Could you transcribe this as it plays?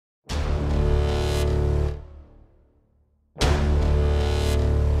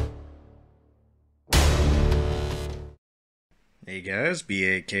Hey guys,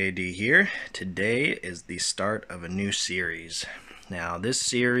 BAKD here. Today is the start of a new series. Now this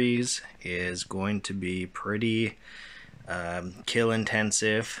series is going to be pretty kill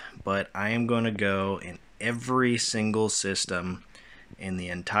intensive, but I am going to go in every single system in the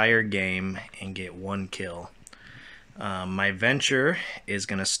entire game and get one kill. My venture is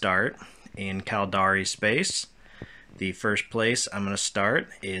going to start in Caldari space. The first place I'm going to start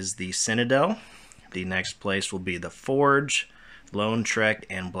is the Citadel. The next place will be the Forge, Lone Trek,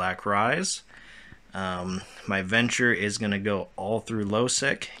 and Black Rise. My venture is going to go all through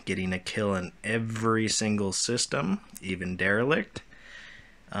null-sec, getting a kill in every single system, even Derelict,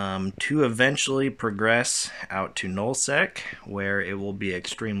 to eventually progress out to null-sec, where it will be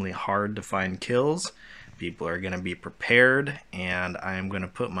extremely hard to find kills. People are going to be prepared, and I am going to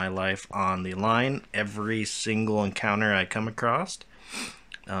put my life on the line every single encounter I come across.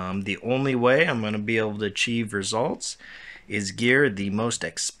 The only way I'm going to be able to achieve results is gear the most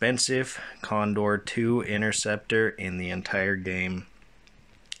expensive Condor 2 Interceptor in the entire game.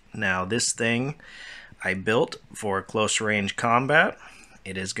 Now this thing I built for close range combat.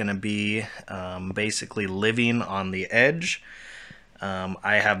 It is going to be basically living on the edge.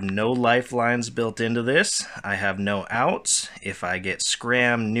 I have no lifelines built into this. I have no outs. If I get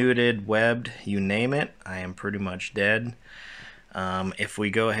scrammed, neuted, webbed, you name it, I am pretty much dead. If we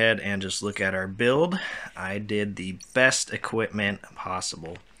go ahead and just look at our build, I did the best equipment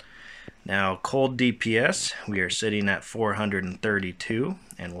possible. Now, cold DPS, we are sitting at 432,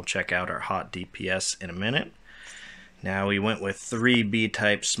 and we'll check out our hot DPS in a minute. Now, we went with 3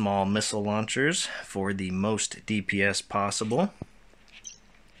 B-type small missile launchers for the most DPS possible.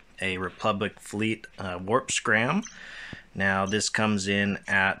 A Republic Fleet warp scram. Now this comes in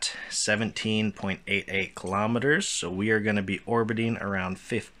at 17.88 kilometers, so we are going to be orbiting around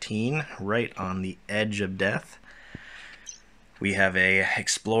 15, right on the edge of death. We have a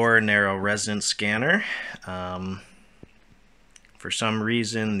Explorer narrow resonance scanner. For some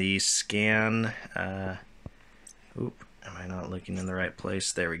reason the scan, am I not looking in the right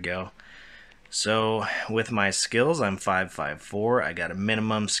place? There we go. So with my skills, I'm 554. I got a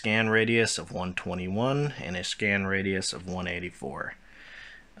minimum scan radius of 121 and a scan radius of 184.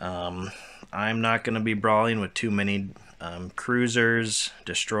 I'm not going to be brawling with too many cruisers,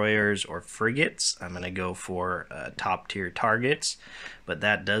 destroyers, or frigates. I'm going to go for top tier targets, but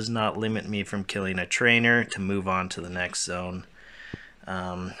that does not limit me from killing a trainer to move on to the next zone.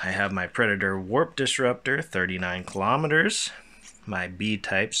 I have my Predator Warp Disruptor, 39 kilometers. My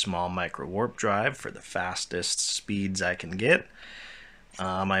B-type small micro warp drive for the fastest speeds I can get.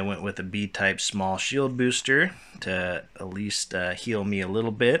 I went with a B-type small shield booster to at least heal me a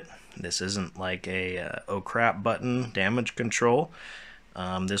little bit. This isn't like a oh crap button damage control.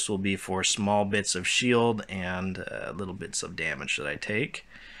 This will be for small bits of shield and little bits of damage that I take.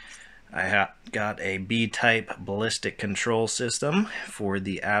 I got a B-type ballistic control system for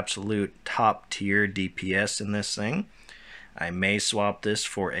the absolute top tier DPS in this thing. I may swap this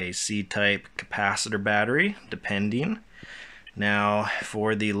for a C-type capacitor battery, depending. Now,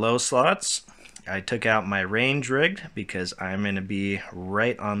 for the low slots, I took out my range rigged because I'm going to be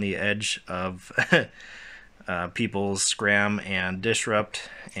right on the edge of people's scram and disrupt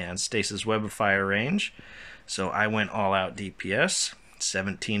and stasis web of fire range. So I went all out DPS,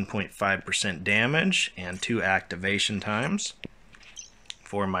 17.5% damage, and 2 activation times.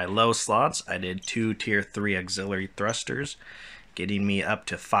 For my low slots, I did 2 tier 3 auxiliary thrusters, getting me up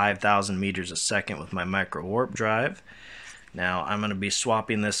to 5,000 meters a second with my micro warp drive. Now I'm going to be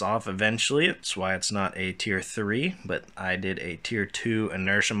swapping this off eventually. That's why it's not a tier 3, but I did a tier 2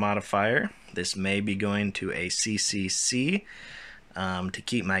 inertia modifier. This may be going to a CCC to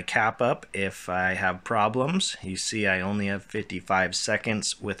keep my cap up if I have problems. You see I only have 55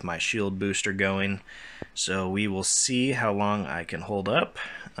 seconds with my shield booster going, so we will see how long I can hold up.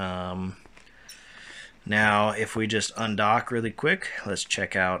 Now if we just undock really quick, let's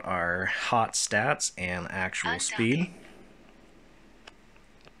check out our hot stats and actual speed.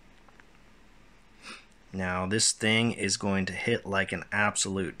 Now this thing is going to hit like an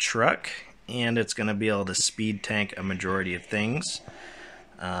absolute truck, and it's going to be able to speed tank a majority of things.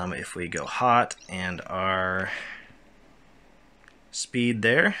 If we go hot and our speed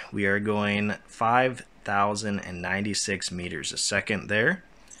there, we are going 5,096 meters a second there.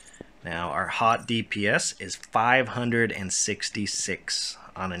 Now our hot DPS is 566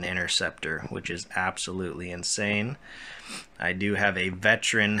 on an interceptor, which is absolutely insane. I do have a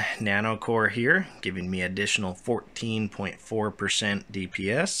veteran nanocore here, giving me additional 14.4%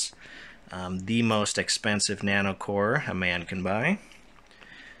 DPS. The most expensive nanocore a man can buy.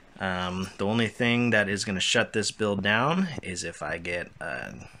 The only thing that is going to shut this build down is if I get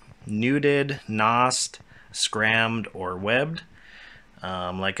nuded, nosed, scrammed, or webbed.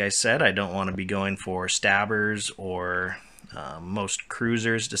 Like I said, I don't want to be going for stabbers or most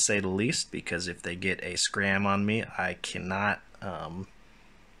cruisers, to say the least, because if they get a scram on me, I cannot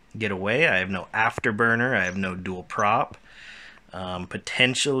get away. I have no afterburner, I have no dual prop.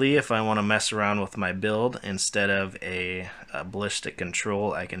 Potentially, if I want to mess around with my build, instead of a ballistic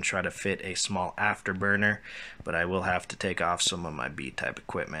control, I can try to fit a small afterburner, but I will have to take off some of my B-type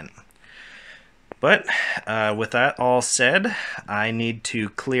equipment. But with that all said, I need to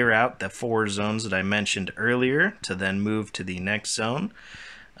clear out the 4 zones that I mentioned earlier to then move to the next zone.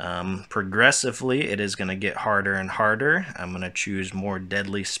 Progressively, it is going to get harder and harder. I'm going to choose more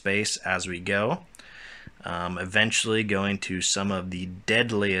deadly space as we go. Eventually going to some of the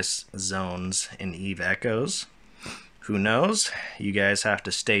deadliest zones in Eve Echoes. Who knows? You guys have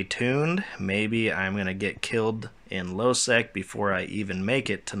to stay tuned. Maybe I'm going to get killed in low-sec before I even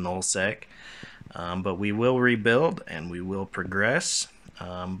make it to null-sec. But we will rebuild and we will progress.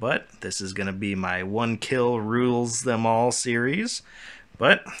 But this is going to be my 1 kill rules them all series.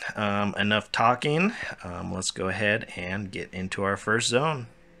 But enough talking. Let's go ahead and get into our first zone.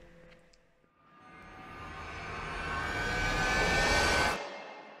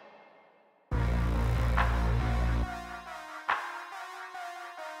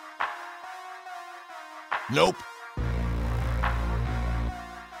 Nope.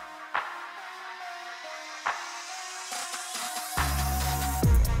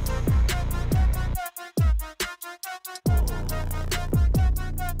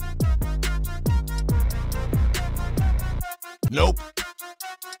 Nope.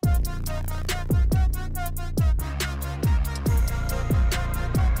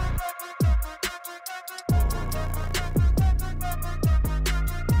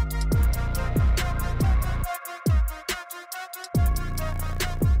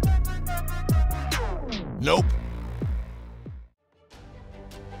 Nope.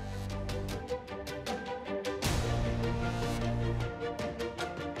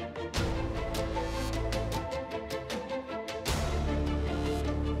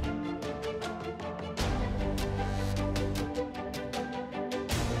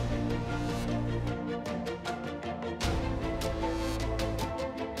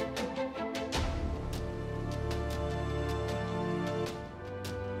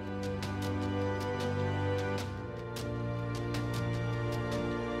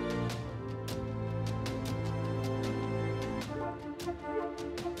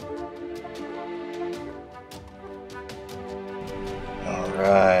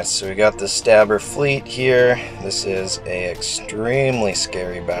 Alright, so we got the Stabber fleet here. This is a extremely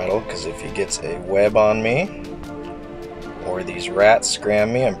scary battle, because if he gets a web on me, or these rats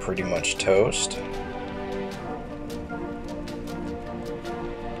scram me, I'm pretty much toast.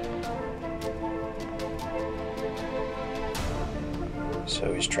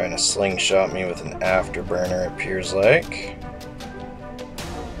 So he's trying to slingshot me with an afterburner, it appears like.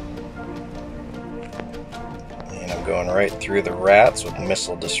 Going right through the rats with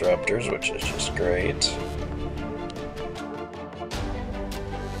missile disruptors, which is just great.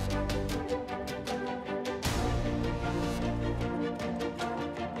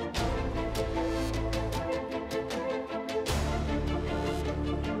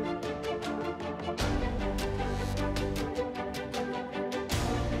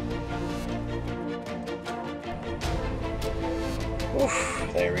 Oof,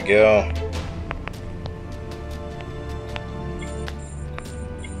 there we go.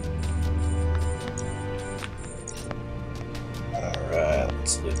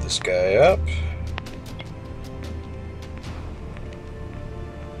 Let's loot this guy up.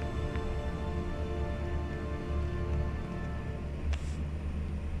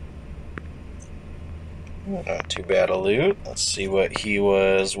 Not too bad a loot. Let's see what he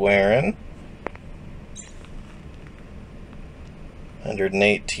was wearing.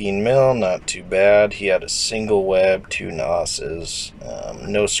 118 mil, not too bad. He had a single web, 2 nosses,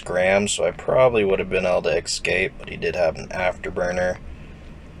 no scram, so I probably would have been able to escape, but he did have an afterburner.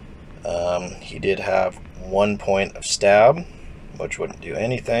 He did have 1 point of stab, which wouldn't do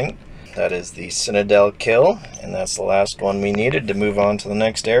anything. That is the Citadel kill, and that's the last one we needed to move on to the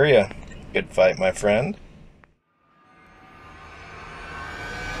next area. Good fight, my friend.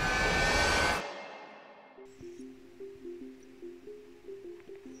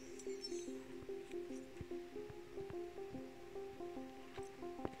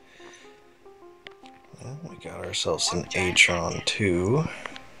 Well, we got ourselves an Atron 2.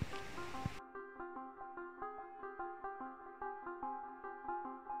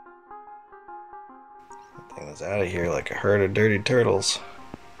 was out of here like a herd of dirty turtles.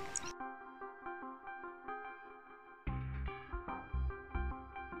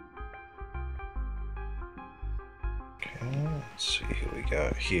 Okay, let's see who we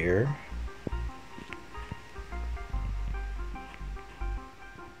got here.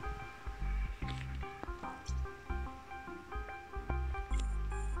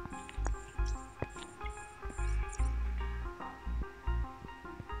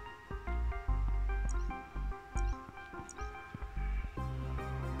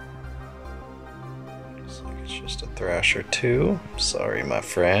 Looks like it's just a Thrasher 2. Sorry, my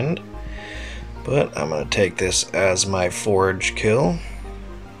friend. But I'm going to take this as my forage kill.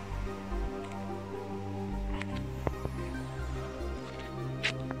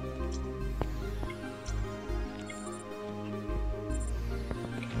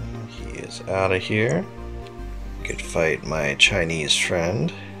 He is out of here. Could fight my Chinese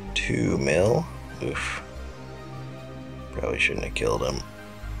friend. 2 mil. Oof. Probably shouldn't have killed him.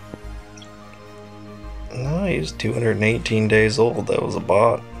 No, he's 218 days old. That was a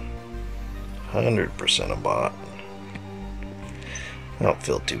bot. 100% a bot. I don't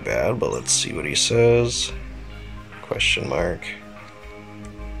feel too bad, but let's see what he says. Question mark.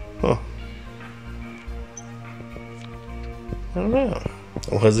 Huh. I don't know.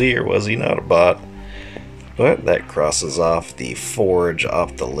 Was he or was he not a bot? But that crosses off the forge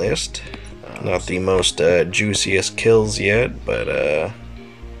off the list. Not the most juiciest kills yet, but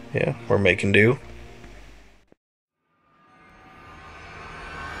yeah, we're making do.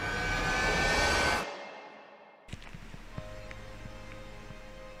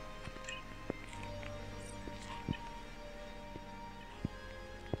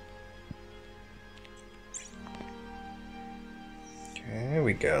 Okay,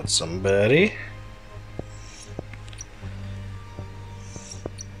 we got somebody.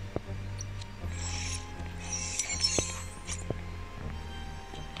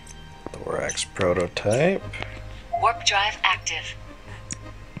 Thorax prototype. Warp drive active.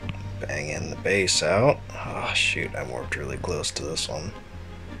 Banging the base out. Oh shoot, I warped really close to this one.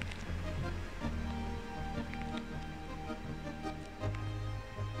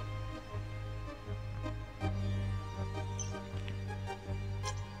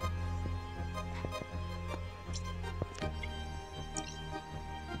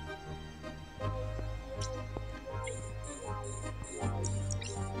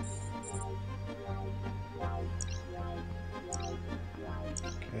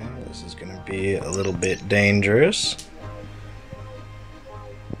 This is going to be a little bit dangerous.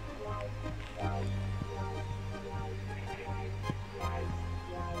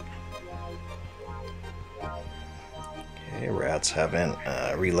 Okay, rats haven't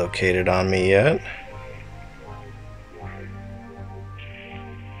relocated on me yet.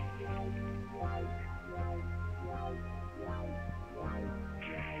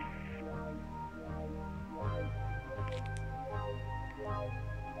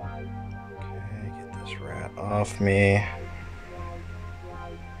 Rat off me.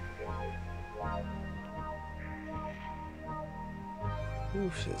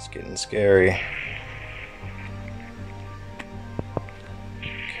 Oof, it's getting scary.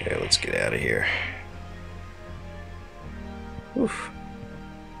 Okay, let's get out of here. Oof.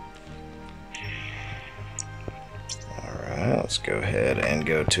 Alright, let's go ahead and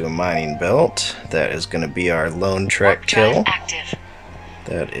go to a mining belt. That is going to be our lone trek kill. Active.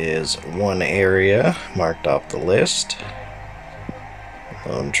 That is one area marked off the list.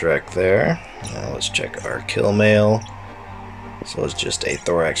 Lone trek there. Now let's check our kill mail. So it's just a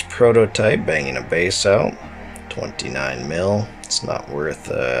thorax prototype banging a base out. 29 mil. It's not worth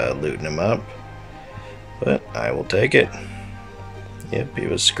looting him up. But I will take it. Yep, he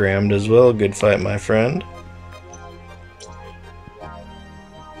was scrammed as well. Good fight, my friend.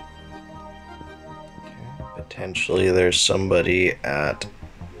 Potentially there's somebody at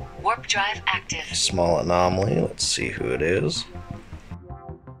warp drive active. Small anomaly. Let's see who it is.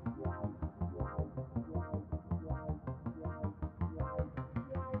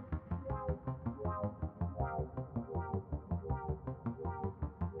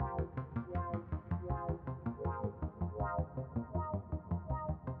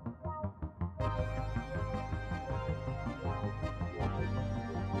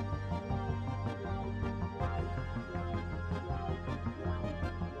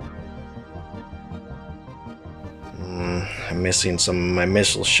 I'm missing some of my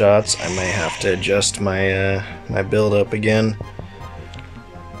missile shots. I may have to adjust my my build up again.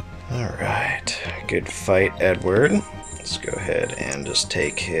 Alright, good fight, Edward. Let's go ahead and just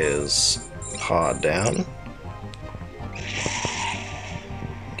take his pod down.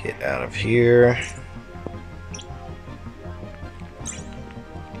 Get out of here.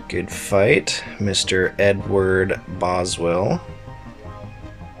 Good fight, Mr. Edward Boswell.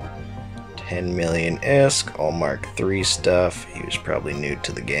 10 million ISK, all Mark III stuff. He was probably new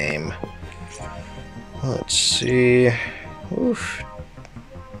to the game. Let's see. Oof.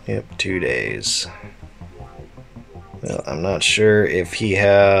 Yep, 2 days. Well, I'm not sure if he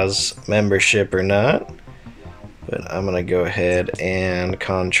has membership or not, but I'm gonna go ahead and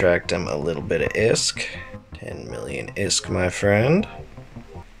contract him a little bit of ISK. 10 million ISK, my friend.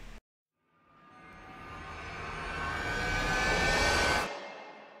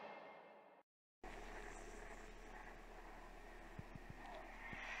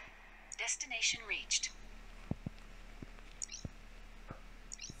 Destination reached.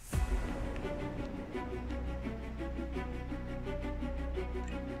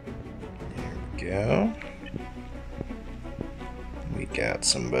 Go. We got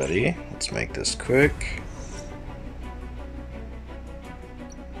somebody. Let's make this quick.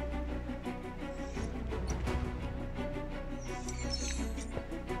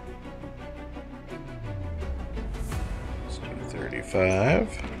 Let's do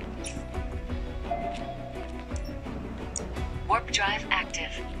 35. Warp drive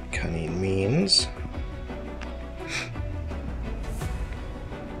active. Cunning means.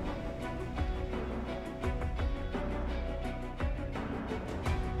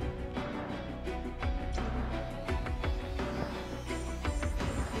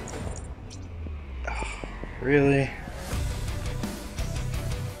 Really?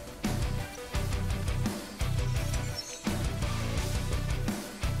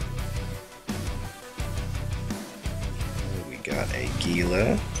 We got a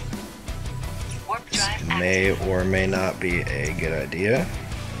Gila. Warp drive This active. may or may not be a good idea.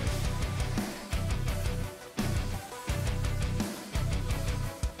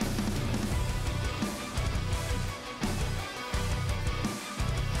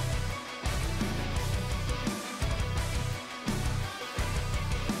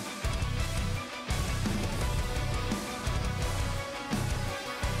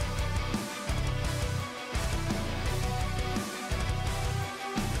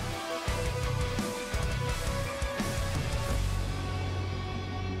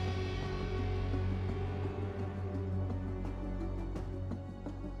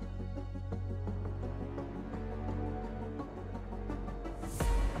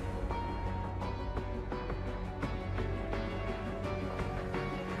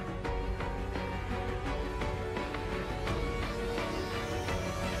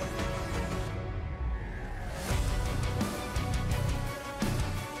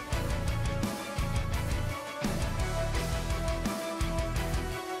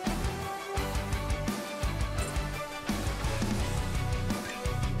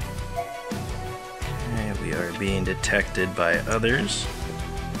 We are being detected by others.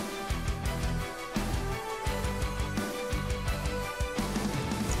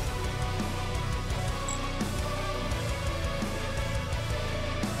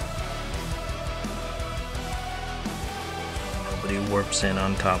 Nobody warps in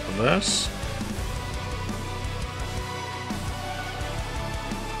on top of us.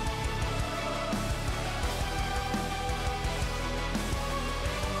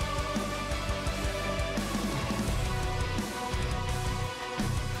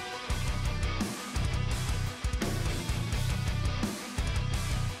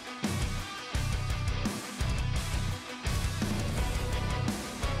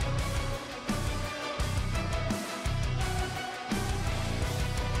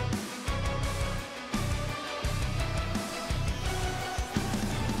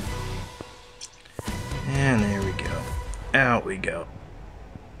 And there we go. Out we go.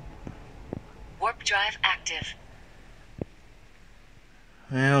 Warp drive active.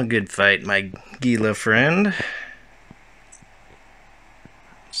 Well, good fight, my Gila friend.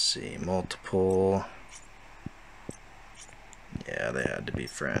 Let's see, multiple. Yeah, they had to be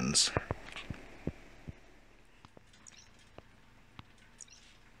friends.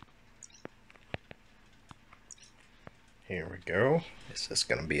 Here we go. Is this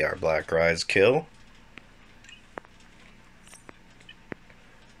going to be our Black Rise kill?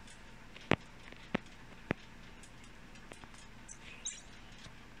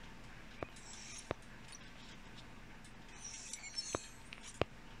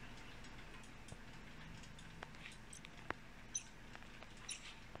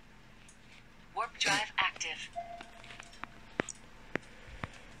 Warp drive active.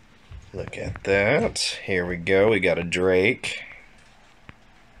 Look at that. Here we go. We got a Drake.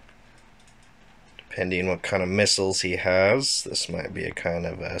 Depending what kind of missiles he has, this might be a kind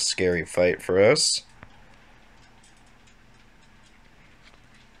of a scary fight for us.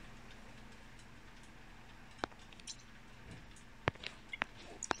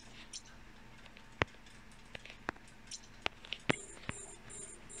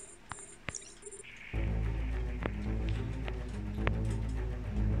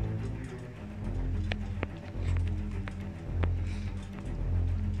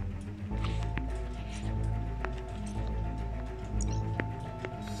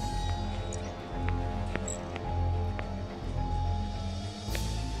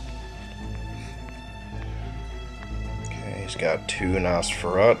 He's got 2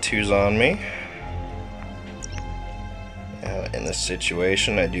 Nosferatus on me. Now, in this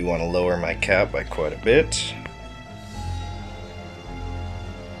situation, I do want to lower my cap by quite a bit.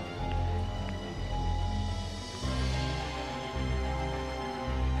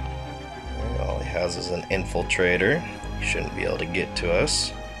 All he has is an infiltrator. He shouldn't be able to get to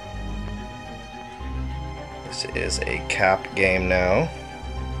us. This is a cap game now.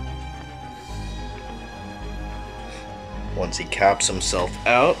 Once he caps himself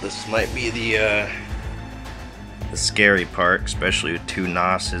out, this might be the scary part, especially with 2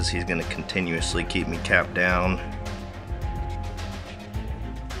 Nosses. He's going to continuously keep me capped down.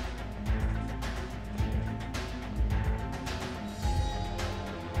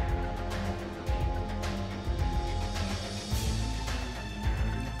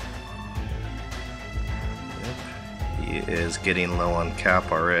 He is getting low on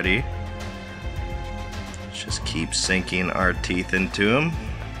cap already. Let's just keep sinking our teeth into him.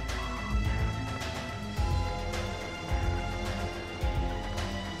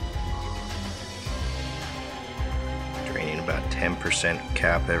 Draining about 10%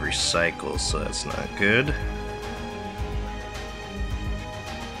 cap every cycle, so that's not good.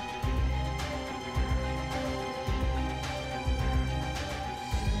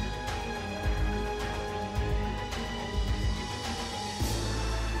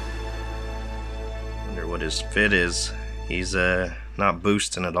 What his fit is. He's not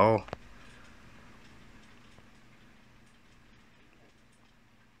boosting at all.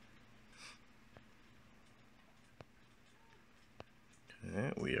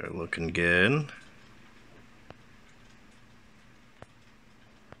 Okay, we are looking good.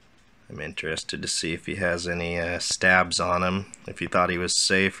 I'm interested to see if he has any stabs on him, if he thought he was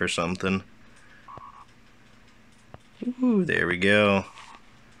safe or something. Ooh, there we go.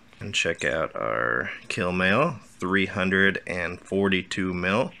 And check out our kill mail, 342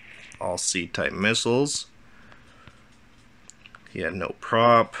 mil, all C-type missiles. He had no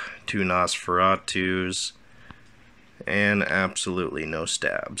prop, 2 Nosferatus, and absolutely no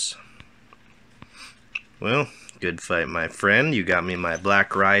stabs. Well, good fight, my friend. You got me my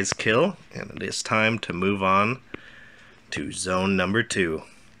Black Rise kill, and it is time to move on to zone number 2.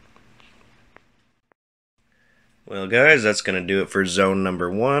 Well guys, that's going to do it for zone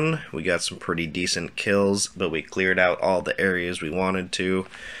number 1. We got some pretty decent kills, but we cleared out all the areas we wanted to.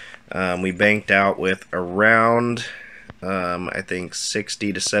 We banked out with around, I think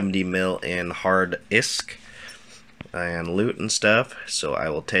 60 to 70 mil in hard ISK and loot and stuff, so I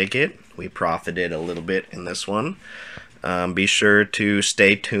will take it. We profited a little bit in this one. Be sure to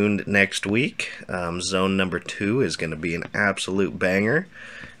stay tuned next week. Zone number 2 is going to be an absolute banger.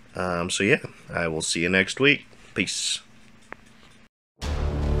 So yeah, I will see you next week. Peace.